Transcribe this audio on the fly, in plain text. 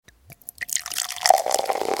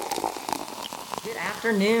Good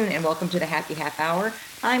afternoon and welcome to the Happy Half Hour.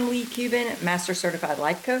 I'm Lee Cuban, Master Certified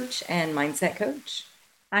Life Coach and Mindset Coach.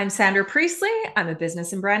 I'm Sandra Priestley. I'm a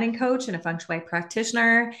business and branding coach and a feng shui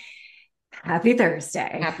practitioner. Happy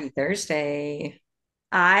Thursday. Happy Thursday.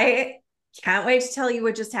 I can't wait to tell you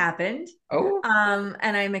what just happened. Oh,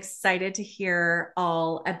 And I'm excited to hear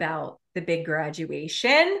all about the big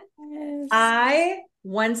graduation. yes. I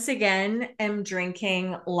once again am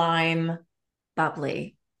drinking lime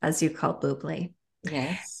bubbly, as you call boobly.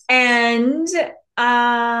 Yes. And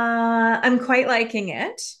I'm quite liking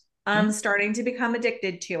it. I'm Mm-hmm. starting to become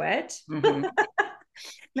addicted to it. Mm-hmm.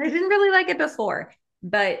 I didn't really like it before,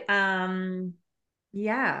 but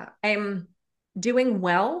yeah, I'm doing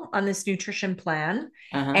well on this nutrition plan.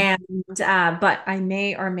 Uh-huh. And but I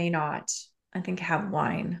may or may not, I think, have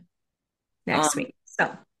wine next Um, week.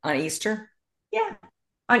 So on Easter? yeah,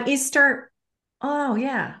 on Easter. Oh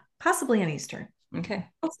yeah, possibly on Easter. Okay.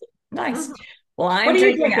 Nice. Mhm. Well, What I'm are you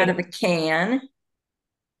drinking out drinking? of a can.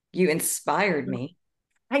 You inspired me.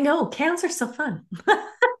 I know cans are so fun.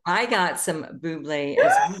 I got some buble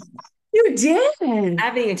as well. You I did.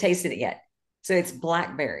 haven't even tasted it yet. So it's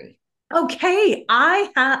blackberry. Okay,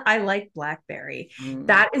 I like blackberry. Mm.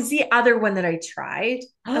 That is the other one that I tried.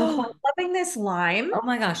 I'm quite Oh, loving this lime. oh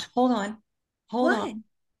my gosh. Hold on. Hold What? on.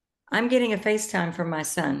 I'm getting a FaceTime from my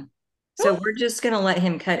son. So we're just going to let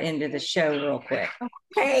him cut into the show real quick.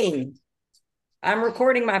 Hey, I'm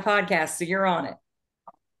recording my podcast, so you're on it.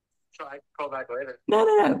 Try call back later. No,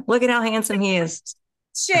 no, no. Look at how handsome he is.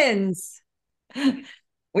 Shins.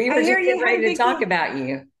 We I were hear just you getting had a ready to big talk day. about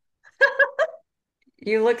you.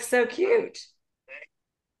 You look so cute.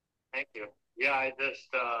 Thank you. Yeah,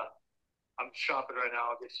 I'm shopping right now.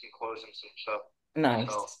 I'll get some clothes and some stuff. Nice.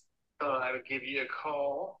 So I would give you a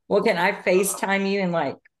call. Well, can I FaceTime you in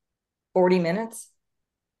like 40 minutes?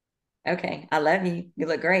 Okay. I love you. You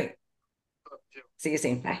look great. See you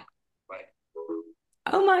soon. Bye. Bye.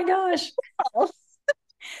 Oh my gosh.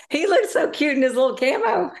 He looks so cute in his little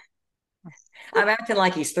camo. I'm acting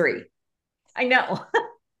like he's 3. I know.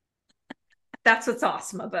 That's what's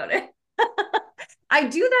awesome about it. I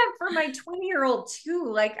do that for my 20-year-old too.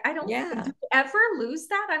 Like, I don't, do Yeah. you ever lose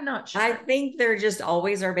that? I'm not I sure. think they're just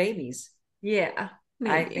always our babies. Yeah, I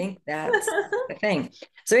maybe. think that's the thing.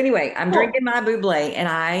 So anyway, I'm Cool. drinking my buble,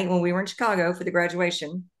 and when we were in Chicago for the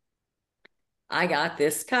graduation, I got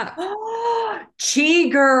this cup. Chi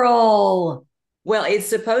girl. Well, it's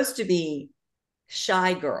supposed to be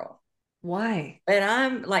shy girl, Why? and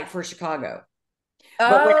I'm like for Chicago.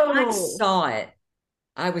 But when I Oh, saw it,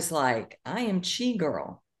 I was like, I am chi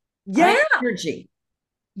girl. I am yeah. energy.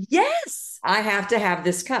 Yes. I have to have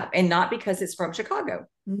this cup, and not because it's from Chicago.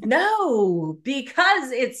 No,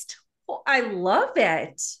 because I love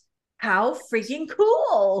it. How freaking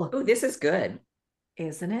cool. Oh, this is good.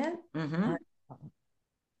 Isn't it? Mm-hmm.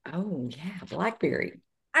 Oh yeah, blackberry.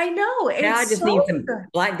 I know. Now I It's just need so some good.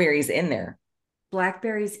 blackberries in there.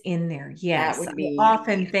 Blackberries in there. That Yes. would I be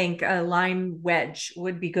often think a lime wedge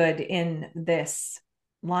would be good in this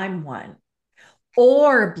lime one,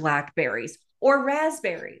 or blackberries, or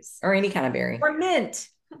raspberries, or any kind of berry. or mint.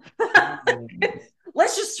 Mm.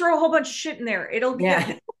 Let's just throw a whole bunch of shit in there. It'll be Yeah,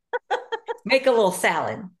 good. make a little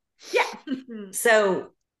salad. Yeah.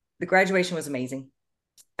 So the graduation was amazing.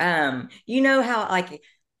 You know how like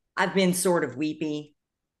I've been sort of weepy.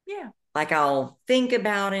 Yeah. Like I'll think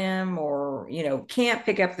about him or can't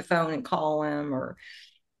pick up the phone and call him or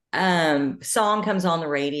song comes on the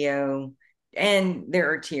radio and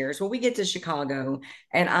there are tears. Well, we get to Chicago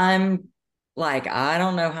and I'm like, I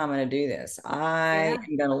don't know how I'm going to do this. I Yeah.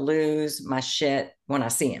 am going to lose my shit when I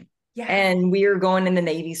see him. Yeah. And we are going in the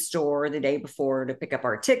Navy store the day before to pick up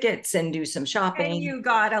our tickets and do some And shopping. you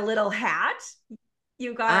got a little hat.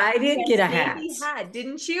 You got a I did get nice a hat. navy hat,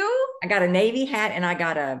 didn't you? I got a Navy hat and I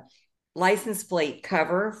got a license plate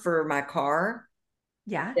cover for my car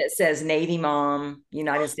Yeah. that says Navy Mom,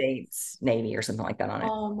 United States Navy or something like that on it.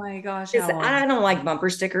 Oh my gosh, Because how I don't like awesome. bumper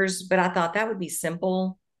stickers, but I thought that would be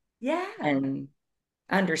simple Yeah. and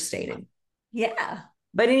understated. Yeah.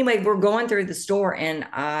 But anyway, we're going through the store and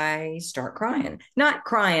I start crying. Not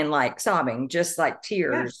crying like sobbing, just like Yeah.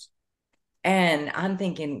 tears. And I'm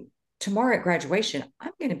thinking, tomorrow at graduation,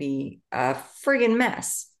 I'm going to be a friggin'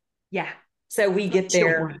 mess. Yeah. So we get Bet you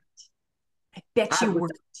there. weren't. I bet I you was,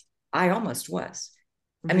 weren't. I almost was.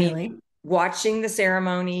 I mean, Really? watching the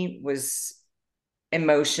ceremony was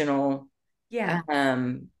emotional. Yeah.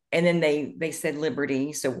 And then they said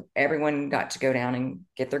Liberty, so everyone got to go down and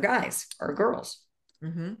get their guys or girls.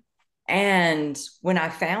 Mm-hmm. And when I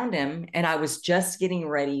found him and I was just getting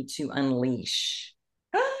ready to unleash,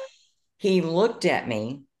 he looked at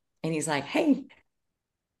me and he's like, "Hey,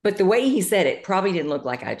 But the way he said it probably didn't look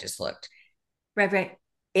like I just looked. Right, right.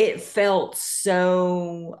 It felt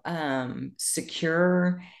so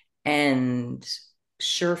secure and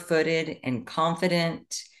sure-footed and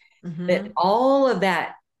confident that Mm-hmm. all of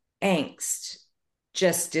that angst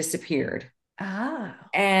just disappeared Ah,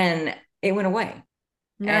 and it went away.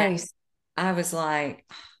 And nice. I was like,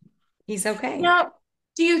 he's okay. Now,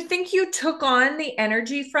 do you think you took on the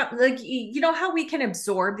energy from, like, you know how we can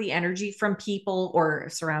absorb the energy from people or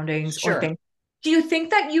surroundings or Sure. things? Do you think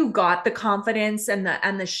that you got the confidence and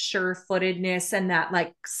the sure-footedness and that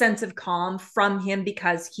like sense of calm from him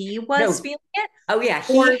because he was No. feeling it? Oh, yeah.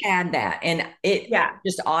 Or He had that. And it yeah,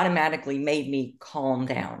 just automatically made me calm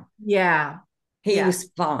down. yeah, He yeah, was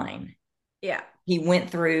fine. yeah, He went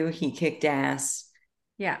through, he kicked ass.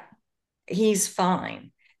 yeah. He's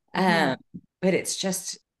fine. Hmm. Um, but it's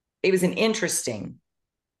just, it was an interesting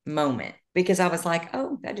moment because I was like,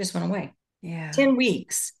 oh, that just went away. Yeah. 10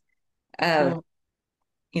 weeks of, Cool.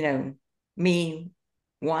 you know, me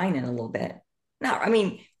whining a little bit. No, I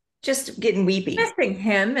mean, just getting weepy. Missing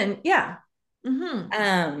him and yeah. Hmm.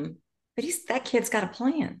 Um, but that kid's got a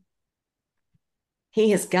plan.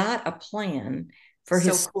 He has got a plan for So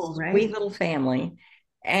his cool, sweet right? little family.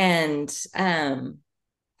 And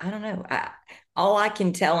I don't know. All I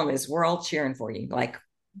can tell him is we're all cheering for you. Like,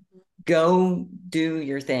 go do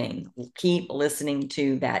your thing. Keep listening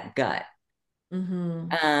to that gut. Hmm.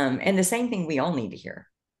 And the same thing we all need to hear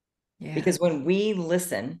Yeah. because when we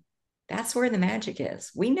listen, that's where the magic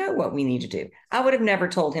is. We know what we need to do. I would have never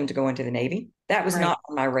told him to go into the Navy. That was Right. not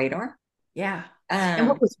on my radar. Yeah. And Um,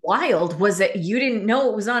 what was wild was that you didn't know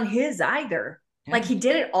it was on his either. Like no, he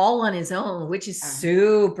did it all on his own, which is uh,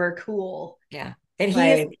 super cool. yeah. And he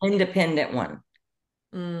is Like, an independent one.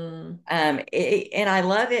 mm, And I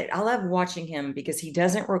love it. I love watching him because he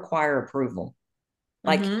doesn't require approval.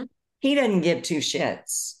 Like hmm, he doesn't give two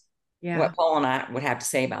shits what yeah, Paul and I would have to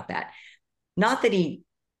say about that. Not that he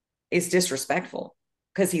is disrespectful,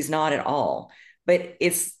 because he's not at all, but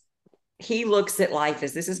he looks at life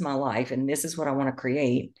as this is my life and this is what I want to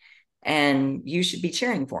create. And you should be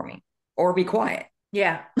cheering for me or be quiet.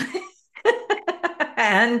 yeah.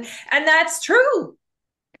 And that's true.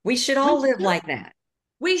 We should We all live should, like that.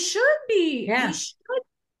 we should be. We Yeah. should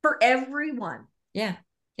for everyone. Yeah.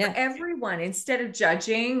 For Yeah. everyone instead of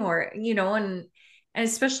judging or and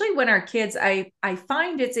especially when our kids I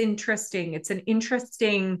find it's an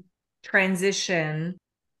interesting transition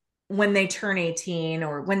when they turn 18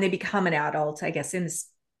 or when they become an adult. I guess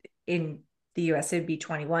in the US it'd be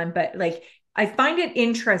 21, but like I find it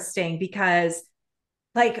interesting because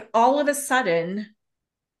like all of a sudden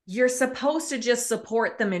you're supposed to just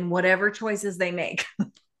support them in whatever choices they make.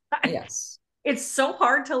 Yes. It's so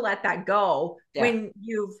hard to let that go Yeah. when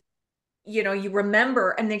you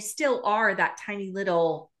remember and they still are that tiny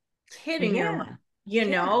little kid in your mind, Yeah.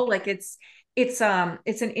 Yeah. like it's an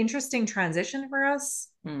interesting transition for us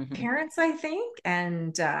Mm-hmm. parents, I think.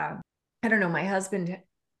 And I don't know, my husband,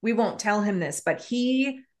 we won't tell him this, but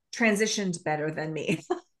he transitioned better than me.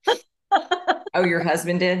 Oh, your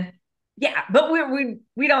husband did? Yeah, but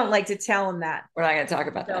we don't like to tell him that. We're not going to talk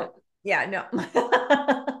about that. So yeah, no.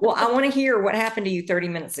 Well, I want to hear what happened to you 30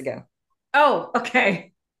 minutes ago. Oh,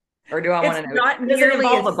 okay. Or do I It's want to know? not Does it nearly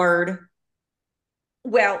involve a as bird?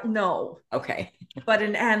 well, no, Okay. but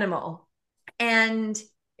an animal. And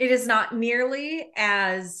it is not nearly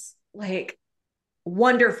as like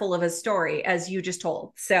wonderful of a story as you just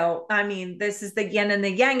told. So, I mean, this is the yin and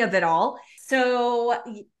the yang of it all. So,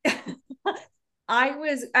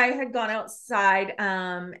 I had gone outside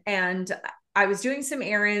and I was doing some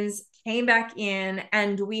errands, came back in,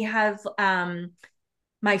 and we have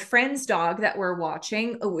my friend's dog that we're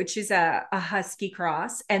watching, which is a husky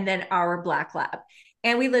cross, and then our black lab.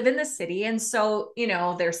 And we live in the city. And so,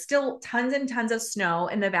 there's still tons and tons of snow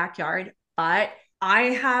in the backyard, but I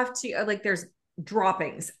have to, like, there's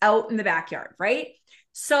droppings out in the backyard, right?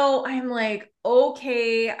 So I'm like,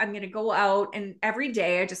 okay, I'm going to go out. And every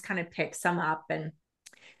day I just kind of pick some up. And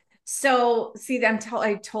so, see,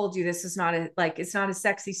 I told you this is not it's not a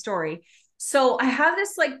sexy story. So I have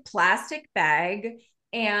this like plastic bag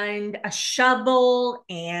and a shovel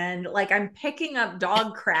and like I'm picking up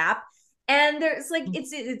dog crap and there's like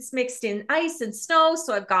it's mixed in ice and snow,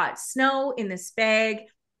 so I've got snow in this bag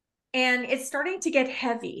and it's starting to get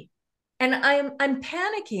heavy. And I'm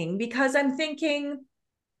panicking because I'm thinking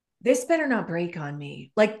this better not break on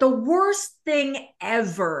me. Like the worst thing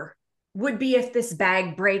ever would be if this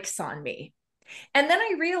bag breaks on me. And then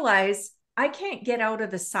I realize I can't get out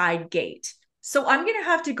of the side gate. So I'm going to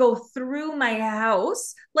have to go through my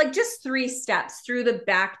house, like just 3 steps through the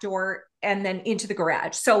back door and then into the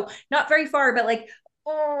garage. So not very far, but like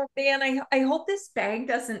oh man, I hope this bag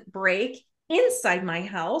doesn't break inside my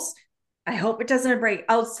house. I hope it doesn't break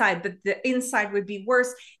outside, but the inside would be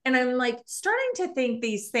worse. And I'm like starting to think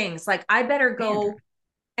these things like I better Sandra. go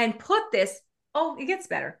and put this. Oh, it gets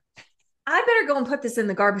better. I better go and put this in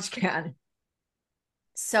the garbage can.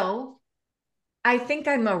 So I think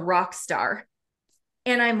I'm a rock star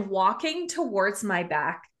and I'm walking towards my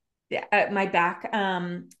back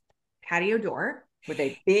patio door With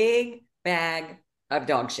a big bag of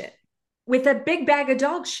dog shit. with a big bag of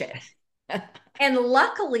dog shit. And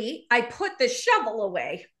luckily, I put the shovel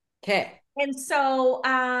away. Okay. And so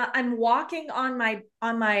I'm walking on my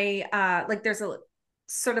like there's a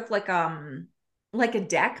sort of like a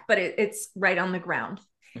deck, but it's right on the ground.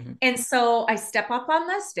 Mhm. And so I step up on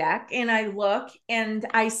this deck and I look and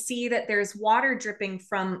I see that there's water dripping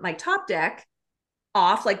from my top deck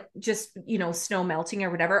off, like just, snow melting or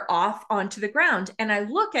whatever, off onto the ground. And I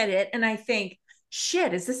look at it and I think,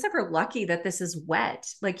 shit, is this ever lucky that this is wet?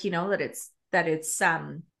 Like, that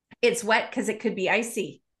it's wet because it could be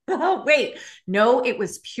icy. Oh, wait. No, it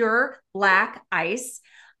was pure black ice.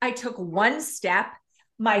 I took one step.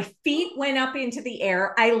 My feet went up into the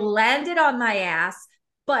air. I landed on my ass.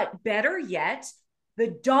 But better yet, the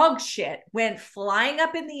dog shit went flying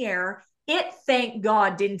up in the air. It, thank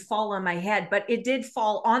God, didn't fall on my head, but it did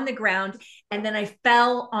fall on the ground. And then I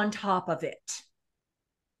fell on top of it.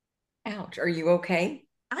 Ouch. Are you okay?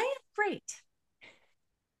 I am great.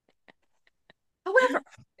 However,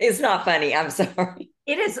 It's not funny. I'm sorry.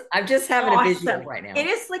 it is I'm just having a visual awesome. right It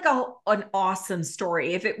now. is like an awesome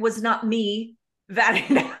story. If it was not me, that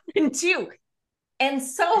had happened too. And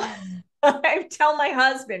so I tell my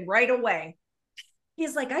husband right away,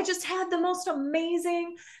 he's like, I just had the most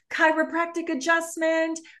amazing chiropractic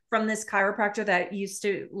adjustment from this chiropractor that used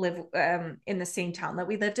to live in the same town that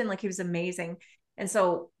we lived in. Like, he was amazing. And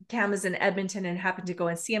so Cam is in Edmonton and happened to go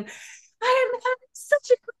and see him. I am having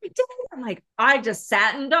such a great day. I'm like, I just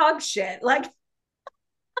sat in dog shit. Like,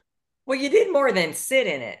 Well, you did more than sit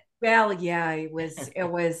in it. well, yeah, it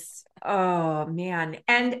was, oh man.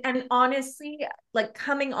 And honestly, like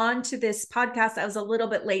coming on to this podcast, I was a little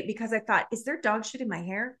bit late because I thought, is there dog shit in my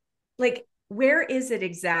hair? Like, where is it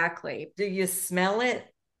exactly? Do you smell it?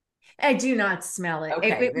 I do not smell it. It,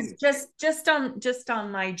 Okay, it was then just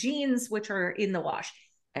on my jeans, which are in the wash.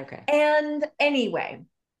 okay. And anyway,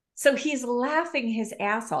 so he's laughing his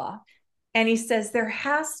ass off, and he says there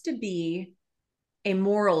has to be a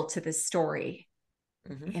moral to this story.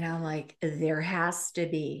 Mhm. And I'm like, there has to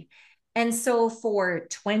be. And so for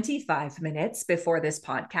 25 minutes before this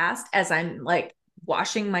podcast, as I'm like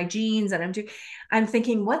washing my jeans and I'm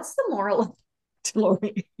thinking, what's the moral of the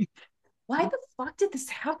story? Why the fuck did this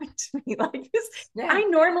happen to me? Like this, Yeah. I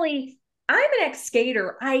normally, I'm an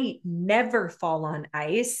ex-skater. I never fall on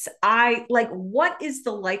ice. I like, what is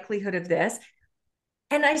the likelihood of this?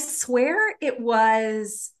 And I swear it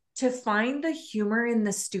was to find the humor in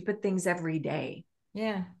the stupid things every day,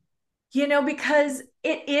 Yeah. because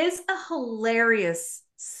it is a hilarious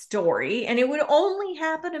story and it would only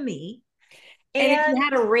happen to me. And if you And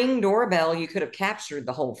had a Ring doorbell, you could have captured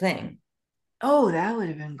the whole thing. oh, that would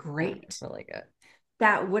have been That was great. really good.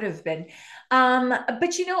 That would have been. But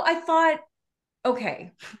I thought,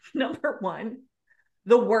 okay, number one,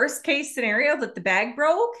 the worst case scenario that the bag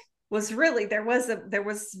broke was really there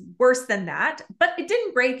was worse than that, but it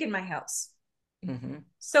didn't break in my house. Hmm.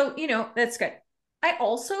 So, that's good. I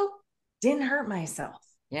also didn't hurt myself.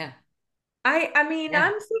 Yeah. I mean, Yeah.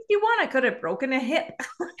 I'm 51. I could have broken a hip.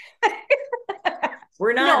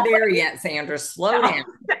 We're not No, there yet, Sandra. Slow no, down.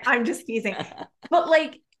 I'm just teasing. But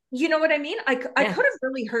like, you know what I mean? I Yeah. could have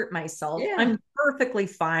really hurt myself. Yeah. I'm perfectly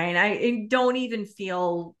fine. I don't even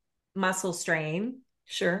feel muscle strain.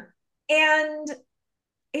 Sure. And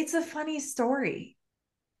it's a funny story.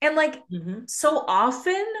 And like, Hmm. so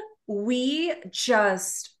often we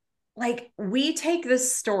just we take the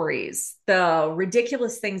stories, the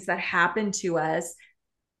ridiculous things that happen to us,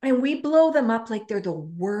 and we blow them up like they're the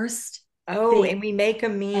worst Oh, thing and we make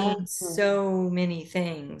them mean ever. so many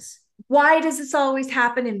things. Why does this always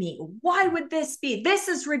happen to me? Why would this be? This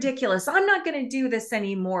is ridiculous. I'm not going to do this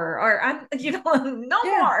anymore. Or I'm, no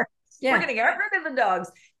Yeah. more. We're going Yeah. to get rid of the dogs.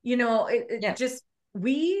 It Yeah. just,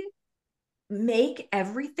 we make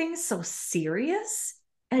everything so serious.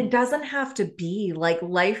 And it doesn't have to be like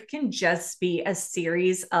life can just be a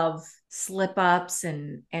series of slip ups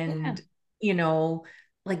and, Yeah. you know,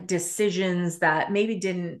 like decisions that maybe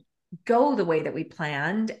didn't go the way that we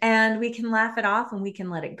planned. And we can laugh it off and we can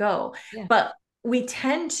let it go. Yeah. But we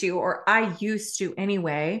tend to, or I used to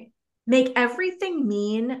anyway, make everything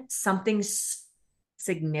mean something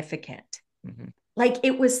significant. Hmm. like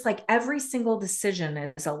it was like every single decision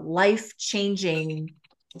is a life-changing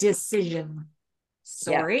decision. Yeah.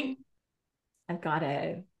 Sorry, I've got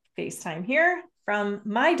a FaceTime here from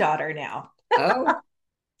my daughter now, Oh,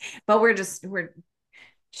 but we're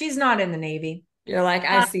she's not in the Navy. you're like,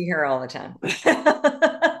 I Uh, see her all the time.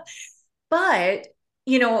 but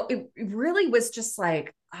it really was just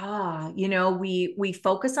like, we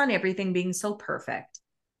focus on everything being so perfect.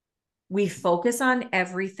 We focus on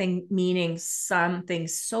everything meaning something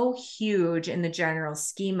so huge in the general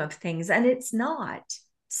scheme of things, and it's not.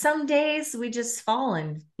 Some days we just fall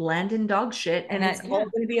and land in dog shit, And and it's yeah. all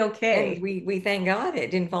going to be And okay. we thank God it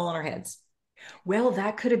didn't fall on our heads. Well,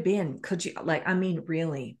 that could have been. Could you, like, I mean,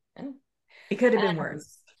 really, Yeah. it could have been Um,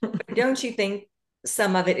 worse. but don't you think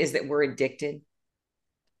some of it is that we're addicted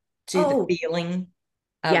to the Oh, feeling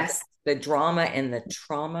of yes. the drama and the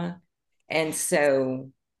trauma? And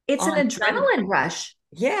so It's an on some, adrenaline rush.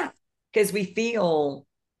 yeah, because we feel,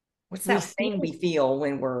 what's We that thing we feel feel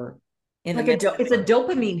when we're in the like middle it's of a it?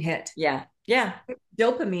 dopamine hit. Yeah, yeah,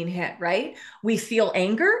 Dopamine hit, right? We feel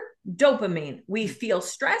anger, dopamine. We feel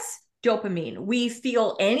stress, dopamine. We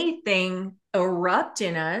feel anything erupt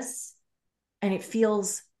in us and it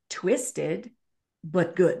feels twisted,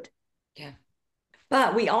 but good. yeah.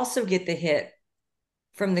 But we also get the hit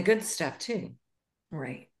from the good stuff too.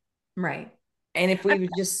 Right. Right. And if we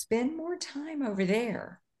would just spend more time over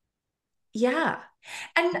there. Yeah.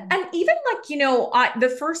 And even like,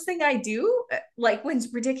 the first thing I do, like when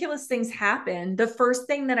ridiculous things happen, the first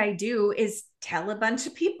thing that I do is tell a bunch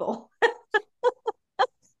of people.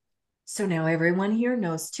 So now everyone here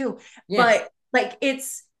knows too. Yes. But like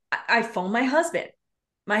I phone my husband.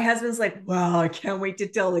 My husband's like, "Wow, I can't wait to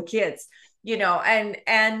tell the kids."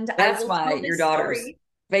 And I That's will why tell your this daughter's story.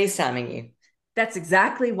 FaceTiming you. That's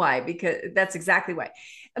exactly why, because that's exactly why.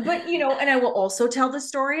 But and I will also tell the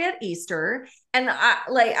story at Easter. And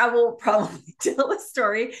I will probably tell the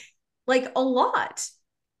story like a lot.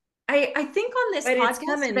 I think on this But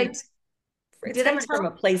podcast, it's did I coming from tell?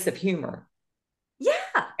 a place of humor Yeah.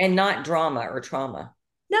 and not drama or trauma.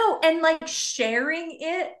 No, and like sharing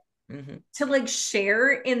it Hmm. to like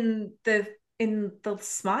share in the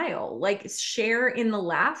smile, like share in the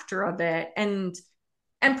laughter of it, and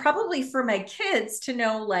probably for my kids to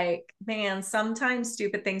know, like, man, sometimes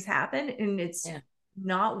stupid things happen and it's Yeah.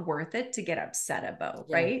 not worth it to get upset about,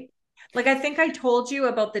 Yeah. right? Like I think I told you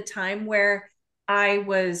about the time where I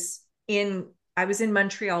was in I was in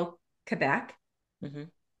Montreal, Quebec, Hmm.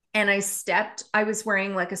 and I was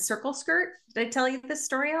wearing like a circle skirt. Did I tell you this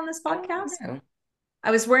story on this Oh, podcast? no.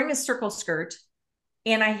 I was wearing a circle skirt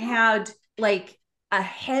and I had like a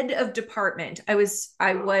head of department. I was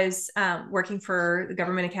working for the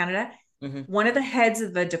government of Canada. Hmm. One of the heads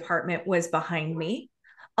of the department was behind me,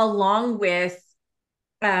 along with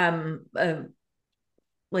um a,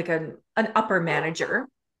 like an upper manager,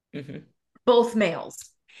 Hmm. both males.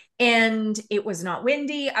 And it was not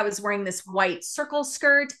windy. I was wearing this white circle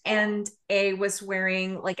skirt and I was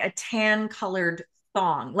wearing like a tan colored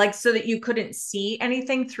thong, like so that you couldn't see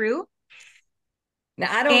anything through.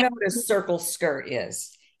 Now, I don't And know what a circle skirt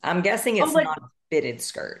is. I'm guessing oh, it's like not a fitted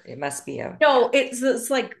skirt. It must be a, no, it's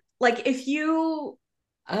like if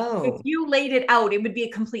oh, you laid it out, it would be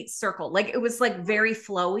a complete circle. Like it was like very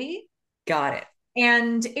flowy. got it.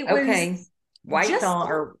 And it was Okay. White just thong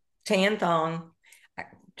or tan thong.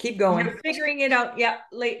 Keep going. you're figuring it out. Yep.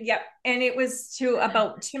 Yep. And it was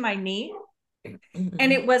to my knee. And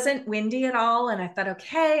Mhm. it wasn't windy at all. And I thought,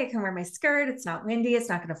 okay, I can wear my skirt. It's not windy. It's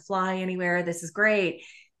not going to fly anywhere. This is great.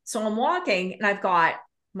 So I'm walking and I've got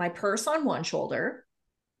my purse on one shoulder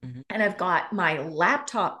Mhm. and I've got my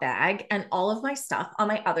laptop bag and all of my stuff on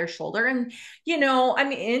my other shoulder. And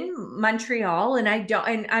I'm in Montreal, and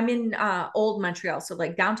I'm in old Montreal, so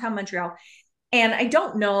like downtown Montreal, and I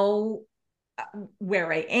don't know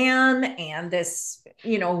where I am, and this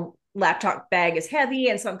laptop bag is heavy,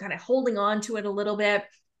 and so I'm kind of holding on to it a little bit.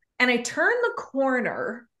 And I turn the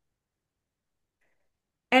corner,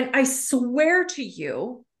 and I swear to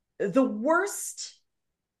you, the worst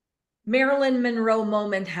Marilyn Monroe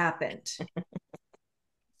moment happened,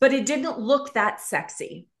 but it didn't look that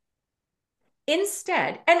sexy.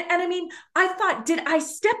 Instead, and I mean, I thought, did I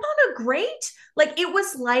step on a grate? Like it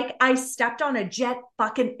was like I stepped on a jet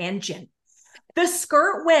fucking engine. The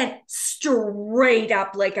skirt went straight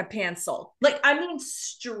up like a pencil. Like, I mean,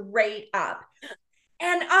 straight up.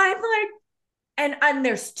 And I'm like, and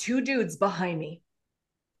there's two dudes behind me,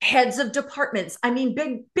 heads of departments. I mean,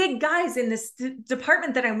 big guys in this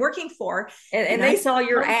department that I'm working for. And And they I saw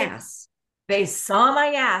your know that ass. they saw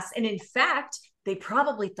my ass. And in fact, they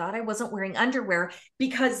probably thought I wasn't wearing underwear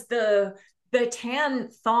because the tan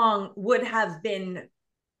thong would have been,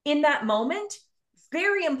 in that moment,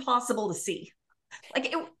 very impossible to see.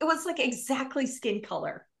 Like it was like exactly skin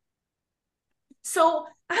color. So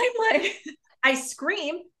I'm like, I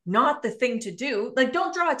scream, not the thing to do. Like,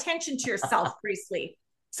 don't draw attention to yourself, Priestley.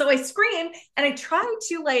 So I scream and I try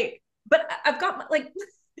to like, but I've got my, like,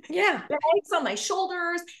 Yeah. bags on my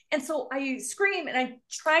shoulders. And so I scream and I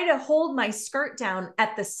try to hold my skirt down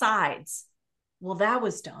at the sides. Well, that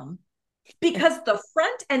was dumb because the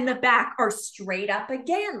front and the back are straight up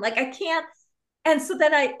again. Like I can't. And so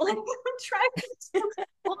then I like I'm trying to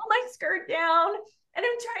pull my skirt down and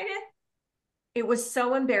I'm trying to. It was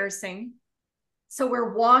so embarrassing. So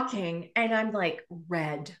we're walking and I'm like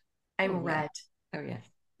red. I'm Oh, yeah. red. Oh, yeah.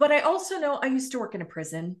 But I also know I used to work in a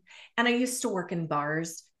prison and I used to work in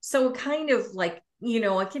bars. So kind of like,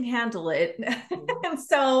 I can handle it. And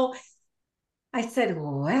so I said,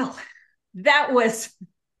 well, that was,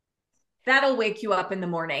 that'll wake you up in the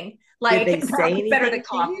morning. Did Like they say that's better than anything to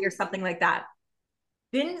coffee or you? something like that.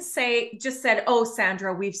 Didn't say, just said, oh,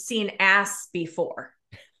 Sandra, we've seen ass before.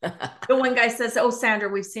 The one guy says, oh, Sandra,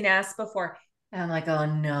 we've seen ass before. And I'm like, oh,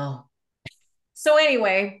 no. So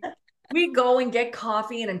anyway, we go and get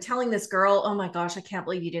coffee, and I'm telling this girl, oh my gosh, I can't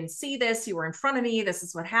believe you didn't see this. You were in front of me. This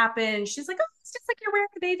is what happened. She's like, oh, it's just like you're wearing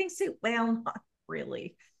a bathing suit. Well, not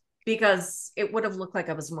really, because it would have looked like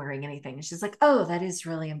I wasn't wearing anything. And she's like, oh, that is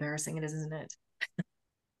really embarrassing. It isn't it? Oh,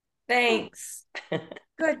 Thanks.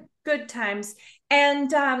 good times.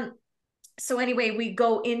 And so anyway, we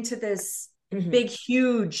go into this Mhm. big,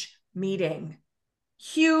 huge meeting.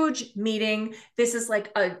 This is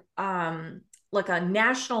like a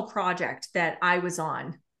national project that I was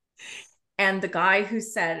on. And the guy who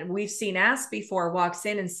said, we've seen ass before, walks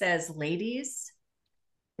in and says, ladies,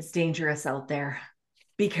 it's dangerous out there.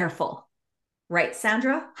 Be careful. Right,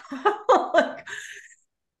 Sandra? Like,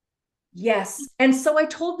 yes. And so I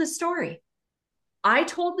told the story. I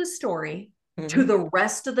told the story to Mhm. the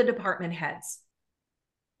rest of the department heads.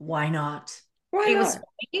 Why not? Why It was not?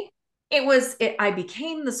 funny. I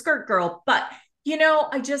became the skirt girl, but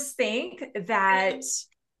I just think that,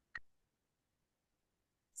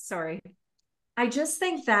 sorry, I just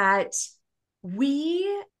think that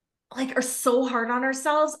we like are so hard on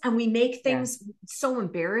ourselves and we make Yeah. things so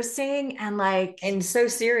embarrassing and like And so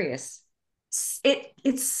serious.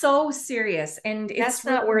 it's so serious and That's it's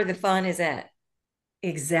really not where the fun is at.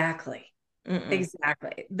 exactly. Mm-mm.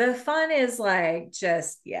 Exactly. The fun is like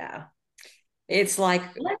just yeah. It's like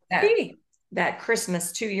Let's that see. that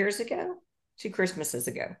Christmas 2 years ago, 2 Christmases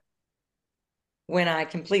ago, when I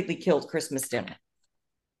completely killed Christmas dinner.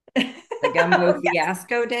 The gumbo Oh, yes.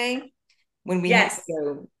 fiasco day, when we had to Yes.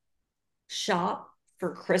 go shop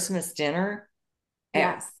for Christmas dinner at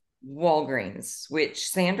Yes. Walgreens, which,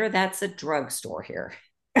 Sandra, that's a drugstore here.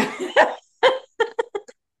 And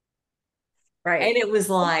Right. it was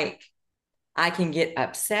like, I can get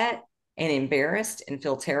upset and embarrassed and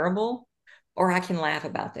feel terrible, or I can laugh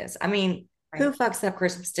about this. I mean, who Right. fucks up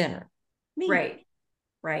Christmas dinner? Me. Right.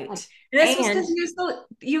 Right. And this was And because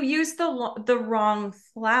you used the wrong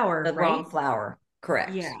flour, the wrong right? flour.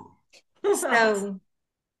 Correct. Yeah. So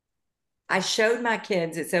I showed my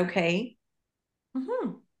kids it's okay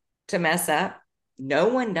Mhm. to mess up. No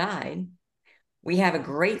one died. We have a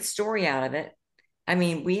great story out of it. I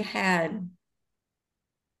mean, we had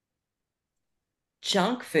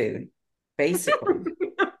junk food basically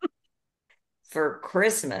for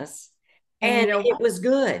Christmas, And you and know it what? was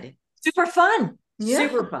good, Super fun. Yeah.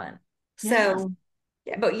 super fun. Yeah. So,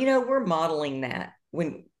 yeah, but we're modeling that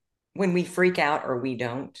when we freak out or we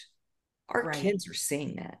don't, our Right. kids are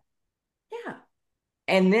seeing that. Yeah.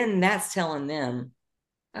 And then that's telling them,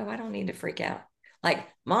 oh, I don't need to freak out. Like,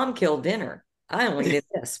 mom killed dinner. I only did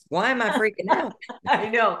this. Why am I freaking out? I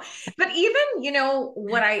know. But even,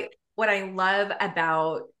 what I love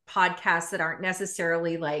about podcasts that aren't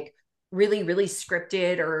necessarily like really, really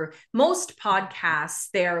scripted, or most podcasts,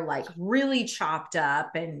 they're like really chopped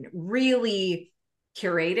up and really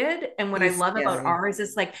curated. And what I Piece love about together. ours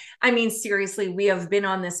is like, I mean, seriously, we have been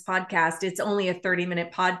on this podcast. It's only a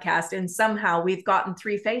 30-minute podcast, and somehow we've gotten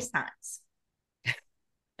 3 FaceTimes.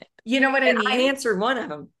 You know what I And I mean? answered one of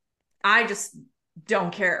them. I just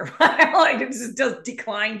don't care. Like it just does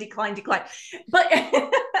decline, decline, decline. But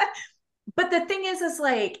but the thing is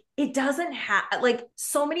like it doesn't have like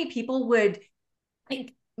so many people would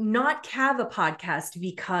like not have a podcast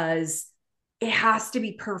because it has to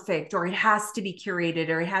be perfect or it has to be curated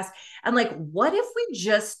or it has. I'm like, what if we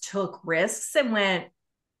just took risks and went,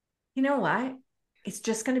 you know what? It's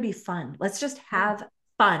just going to be fun. Let's just Yeah. have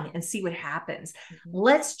fun and see what happens. Mhm.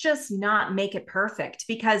 Let's just not make it perfect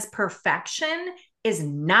because perfection is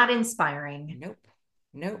not inspiring. Nope.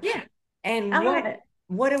 Nope. Yeah, And I love it.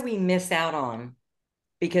 what do we miss out on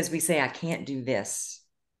because we say I can't do this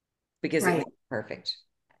because it Right. was perfect?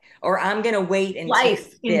 Or I'm going to wait until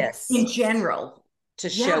Life in this general. to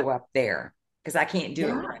Yeah. show up there because I can't do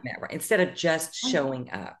it where Yeah. I'm at, right? Instead of just And,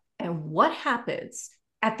 showing up. and what happens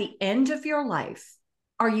at the end of your life?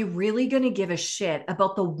 Are you really going to give a shit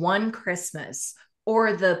about the one Christmas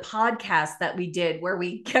or the podcast that we did where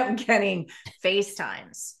we kept getting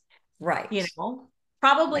FaceTimes? Right. You know, Right.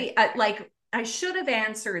 probably like I should have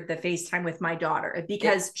answered the FaceTime with my daughter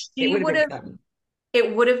because It she would have would been have, fun.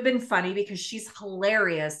 it would have been funny because she's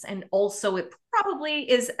hilarious. And also, it probably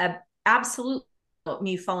is a absolute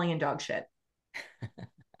me falling in dog shit.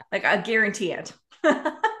 Like, I guarantee it.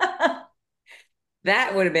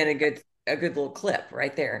 That would have been a good little clip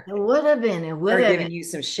right there. It would have been. It would Or have been. giving you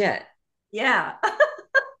some shit. Yeah.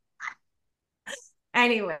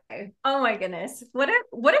 Anyway, oh my goodness.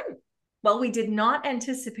 Well, we did not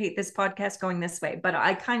anticipate this podcast going this way, but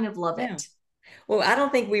I kind of love No. it. Well, I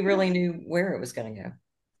don't think we really knew where it was going to go.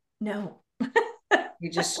 No. You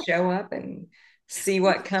just show up and see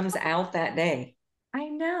what comes out that day. I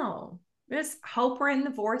know. Just hope we're in the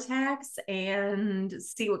vortex and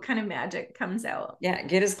see what kind of magic comes out. Yeah,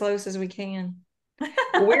 get as close as we can.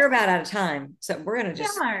 Well, we're about out of time, so we're going to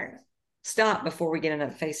just Yeah. stop before we get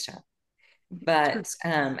another FaceTime. But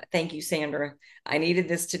thank you, Sandra. I needed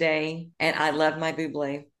this today, and I love my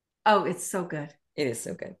buble. Oh, it's so good. It is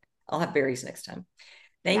so good. I'll have berries next time.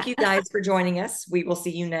 Thank Yeah. you guys for joining us. We will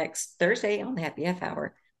see you next Thursday on the Happy F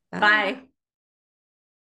Hour. Bye. Bye.